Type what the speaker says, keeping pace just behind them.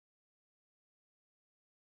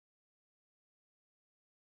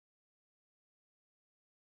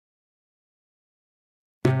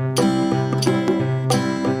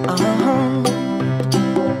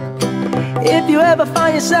ever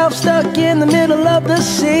find yourself stuck in the middle of the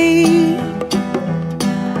sea,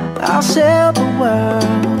 I'll sail the world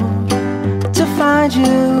to find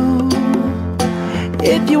you.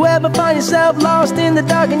 If you ever find yourself lost in the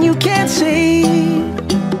dark and you can't see,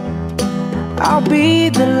 I'll be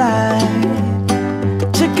the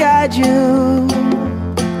light to guide you.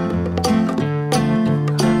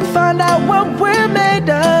 Find out what we're made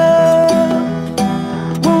of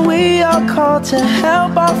when we are called to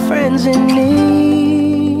help our friends in need.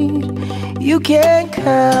 You can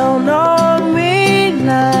count on me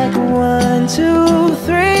like 1, 2,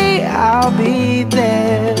 3, I'll be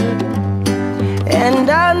there. And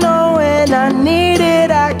I know when I need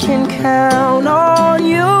it, I can count on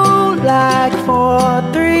you like 4,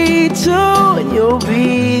 3, 2, and you'll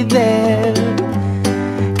be there.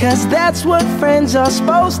 'Cause that's what friends are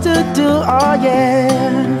supposed to do, oh yeah.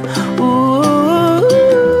 Ooh,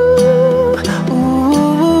 ooh,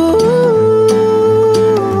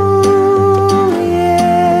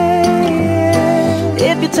 yeah, yeah.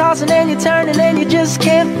 If you're tossing and you're turning and you just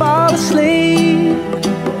can't fall asleep,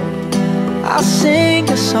 I'll sing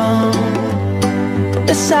a song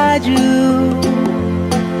beside you.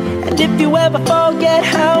 And if you ever forget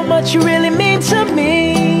how much you really mean to me,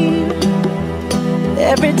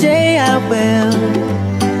 every day I will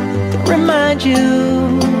remind you.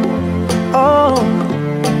 Oh,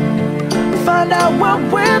 find out what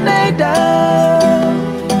we're made of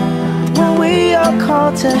when we are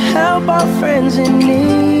called to help our friends in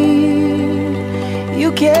need. You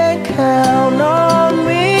can count on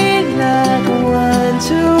me like 1,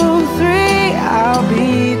 2, 3, I'll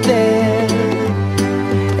be there.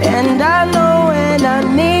 And I know when I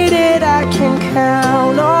need it, I can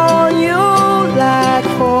count on you like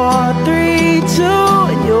 4, 3, 2,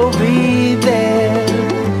 and you'll be there.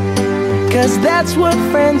 'Cause that's what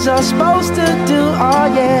friends are supposed to do, oh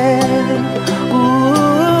yeah. Ooh,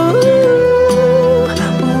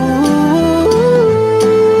 ooh,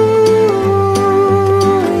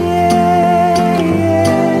 yeah,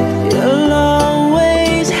 yeah. You'll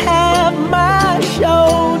always have my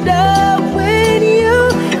shoulder when you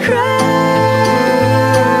cry.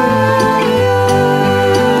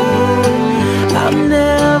 I'll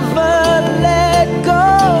never let go,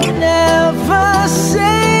 never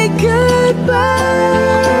say goodbye.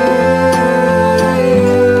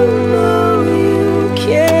 You know you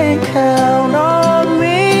can count on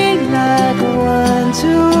me like 1,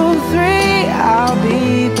 2, 3, I'll be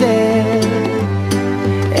there.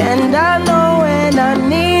 And I know when I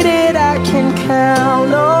need it, I can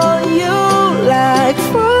count on you like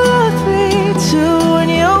 4, 3, 2, and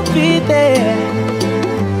you'll be there.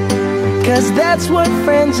 'Cause that's what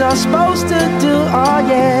friends are supposed to do, oh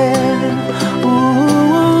yeah.